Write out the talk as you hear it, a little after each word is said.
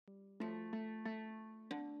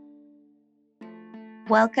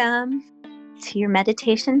Welcome to your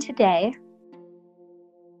meditation today.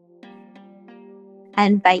 I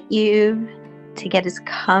invite you to get as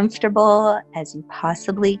comfortable as you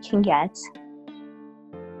possibly can get.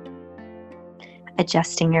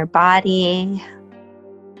 Adjusting your body,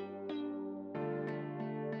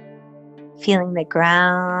 feeling the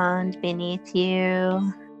ground beneath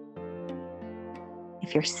you.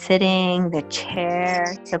 If you're sitting, the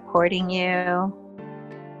chair supporting you.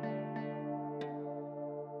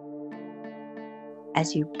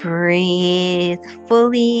 As you breathe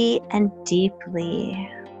fully and deeply,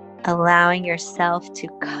 allowing yourself to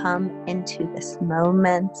come into this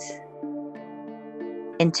moment,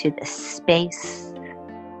 into this space,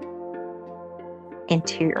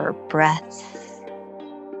 into your breath.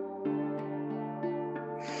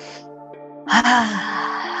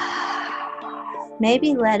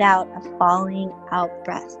 Maybe let out a falling out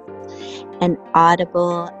breath, an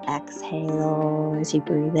audible exhale as you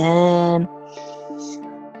breathe in.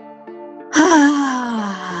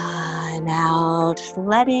 And out,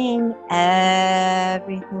 letting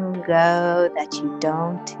everything go that you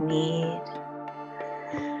don't need.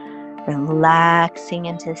 Relaxing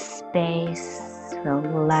into space,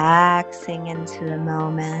 relaxing into the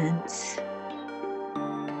moment.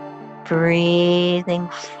 Breathing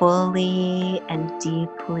fully and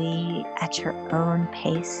deeply at your own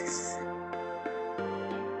pace.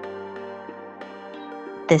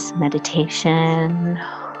 This meditation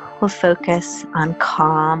will focus on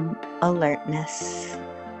calm alertness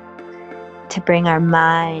to bring our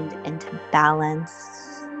mind into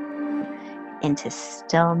balance, into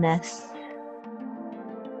stillness,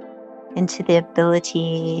 into the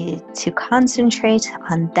ability to concentrate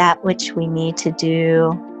on that which we need to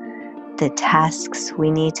do, the tasks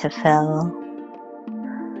we need to fill,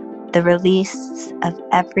 the release of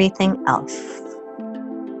everything else.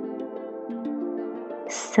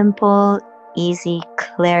 Simple, easy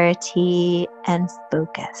clarity and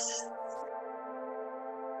focus.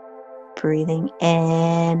 Breathing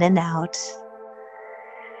in and out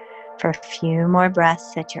for a few more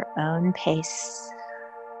breaths at your own pace.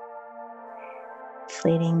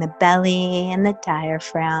 Inflating the belly and the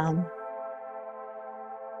diaphragm.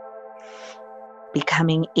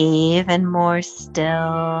 Becoming even more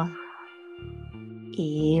still,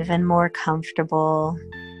 even more comfortable,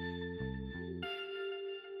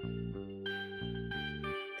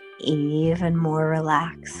 even more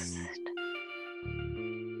relaxed.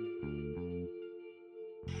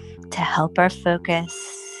 To help our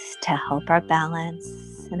focus, to help our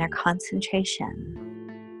balance and our concentration,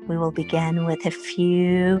 we will begin with a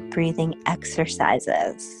few breathing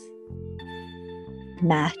exercises,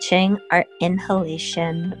 matching our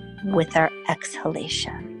inhalation with our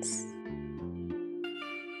exhalations.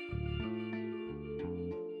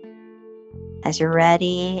 As you're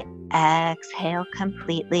ready, exhale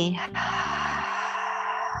completely.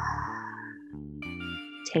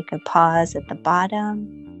 Take a pause at the bottom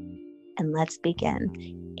and let's begin.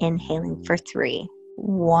 Inhaling for 3.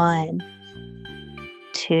 1,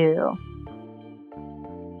 2,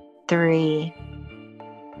 3.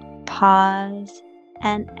 Pause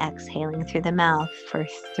and exhaling through the mouth for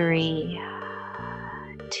 3,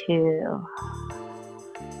 2,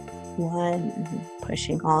 1.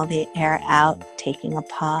 Pushing all the air out, taking a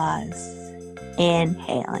pause.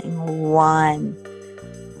 Inhaling 1,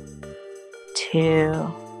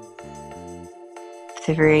 2,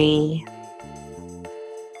 3.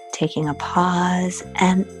 Taking a pause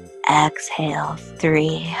and exhale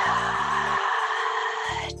 3,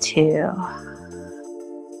 2,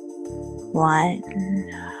 1.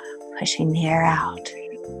 Pushing the air out.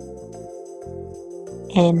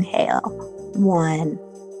 Inhale 1,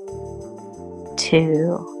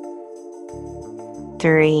 2,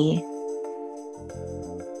 3.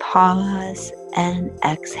 Pause and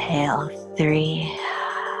exhale 3,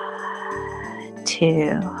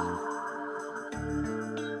 2,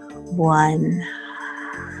 1.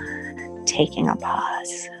 Taking a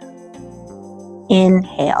pause.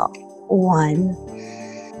 Inhale 1,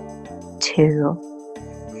 2,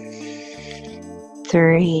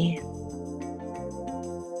 3.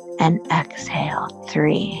 And exhale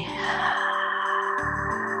 3,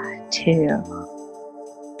 2,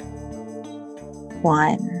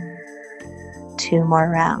 1. 2 more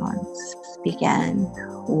rounds. Begin.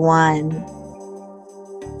 1,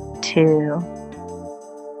 2,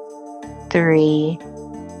 3.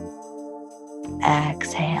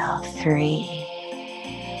 Exhale 3,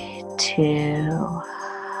 2,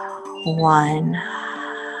 1.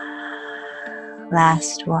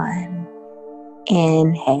 Last one.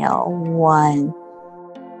 Inhale 1,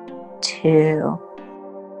 2,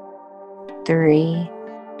 3.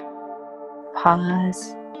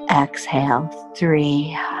 Pause. Exhale.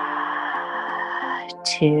 3,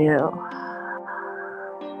 2,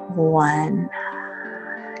 1.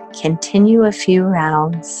 Continue a few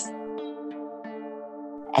rounds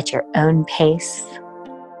at your own pace,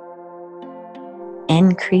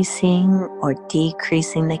 increasing or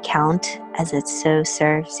decreasing the count as it so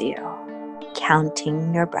serves you,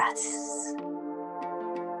 counting your breaths.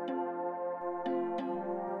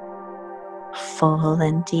 Full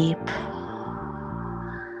and deep,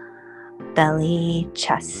 belly,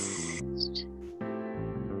 chest,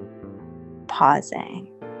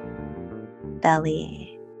 pausing,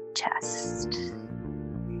 belly, chest,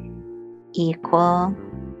 equal,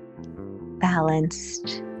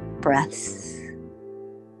 balanced breaths.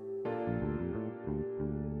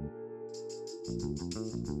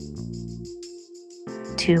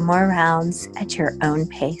 Two more rounds at your own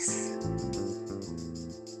pace.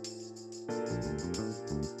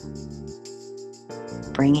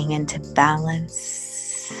 Bringing into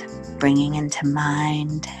balance, bringing into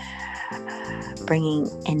mind, bringing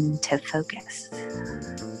into focus.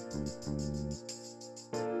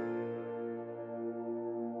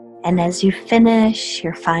 And as you finish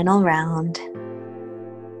your final round,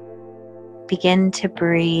 begin to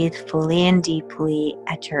breathe fully and deeply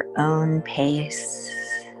at your own pace.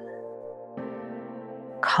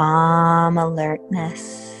 Calm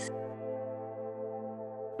alertness,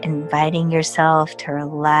 inviting yourself to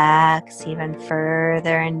relax even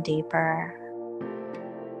further and deeper.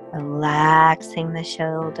 Relaxing the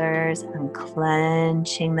shoulders,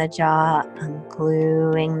 unclenching the jaw,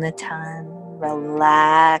 ungluing the tongue,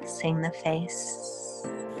 relaxing the face.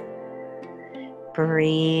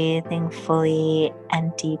 Breathing fully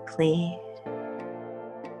and deeply.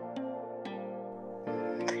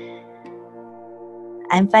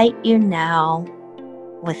 I invite you now,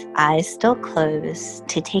 with eyes still closed,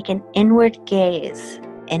 to take an inward gaze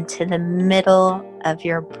into the middle of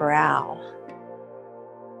your brow.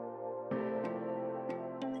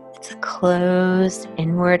 It's a closed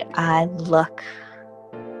inward eye look.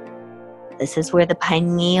 This is where the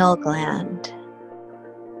pineal gland,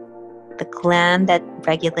 the gland that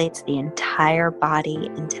regulates the entire body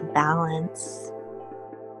into balance.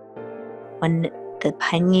 When the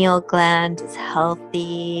pineal gland is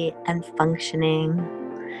healthy and functioning,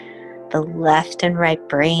 the left and right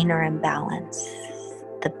brain are in balance.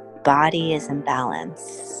 The body is in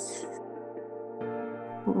balance.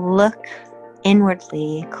 Look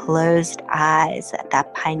inwardly, closed eyes at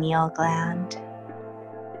that pineal gland.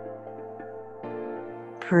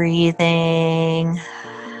 Breathing,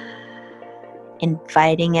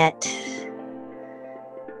 inviting it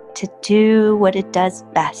to do what it does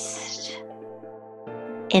best,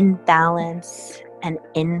 in balance and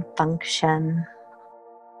in function,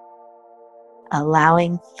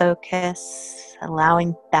 allowing focus,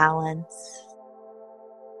 allowing balance,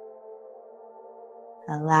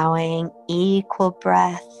 allowing equal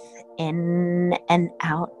breath in and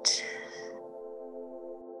out.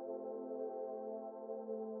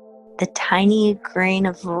 The tiny grain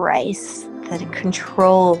of rice that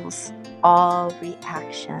controls all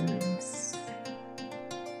reactions.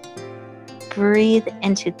 Breathe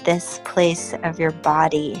into this place of your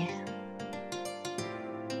body.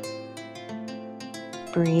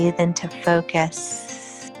 Breathe into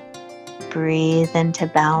focus. Breathe into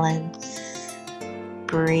balance.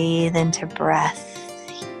 Breathe into breath,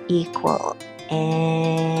 equal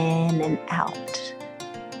in and out.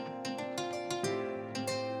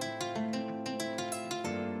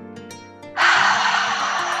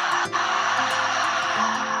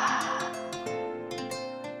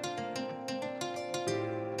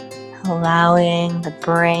 Allowing the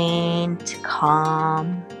brain to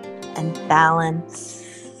calm and balance.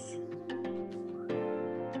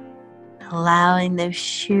 Allowing those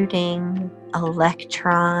shooting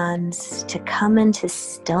electrons to come into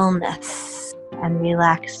stillness and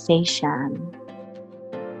relaxation.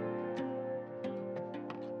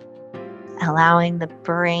 Allowing the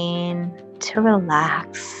brain to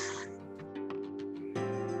relax.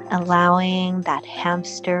 Allowing that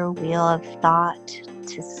hamster wheel of thought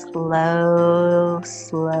to slow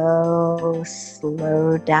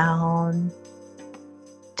down,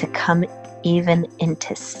 to come even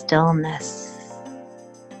into stillness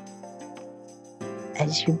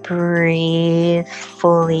as you breathe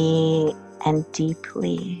fully and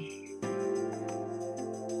deeply.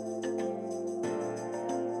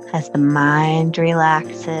 As the mind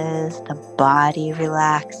relaxes, the body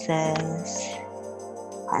relaxes.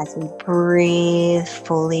 As we breathe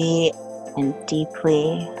fully and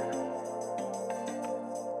deeply,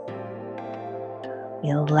 We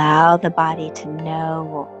allow the body to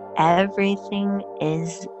know everything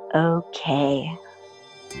is okay.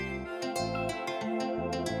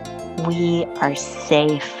 We are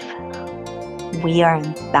safe. We are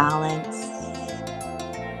in balance.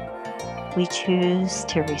 We choose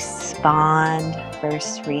to respond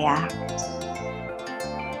versus react.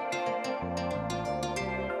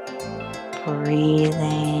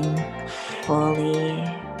 Breathing fully,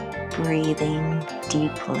 breathing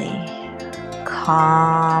deeply.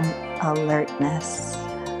 Calm alertness.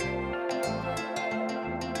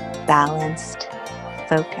 Balanced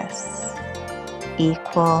focus.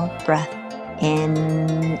 Equal breath in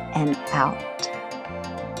and out.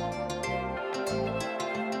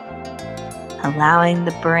 Allowing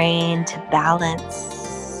the brain to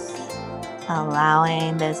balance,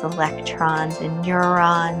 allowing those electrons and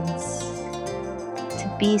neurons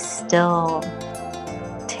to be still,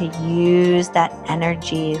 to use that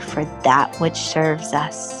energy for that which serves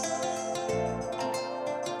us.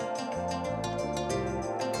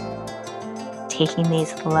 Taking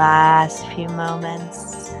these last few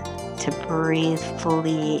moments to breathe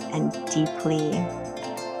fully and deeply,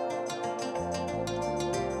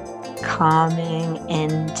 calming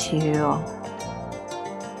into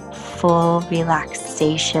full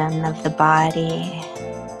relaxation of the body,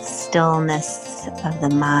 stillness of the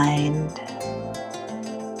mind.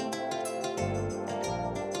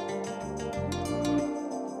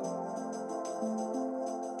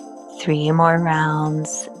 Three more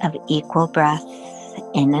rounds of equal breath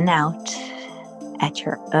in and out at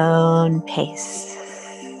your own pace,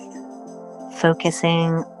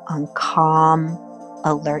 focusing on calm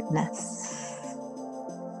alertness,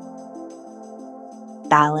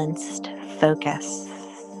 balanced focus,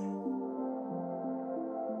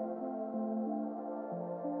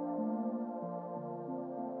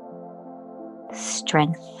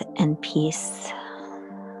 strength and peace.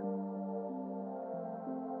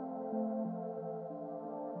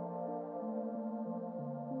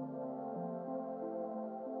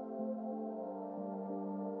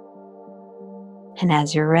 And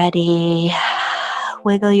as you're ready,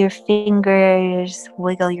 wiggle your fingers,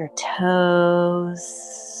 wiggle your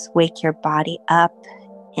toes, wake your body up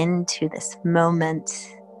into this moment,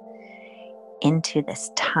 into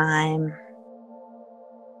this time,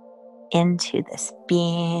 into this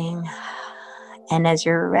being. And as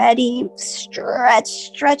you're ready, stretch,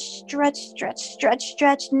 stretch, stretch, stretch, stretch,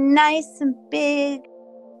 stretch, nice and big,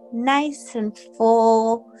 nice and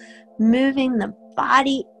full, moving the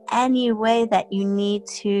body any way that you need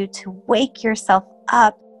to wake yourself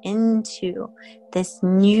up into this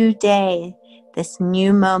new day, this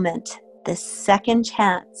new moment, this second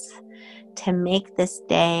chance to make this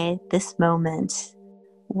day, this moment,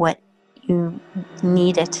 what you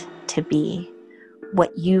need it to be,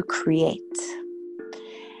 what you create.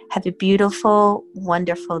 Have a beautiful,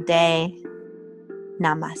 wonderful day.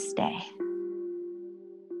 Namaste.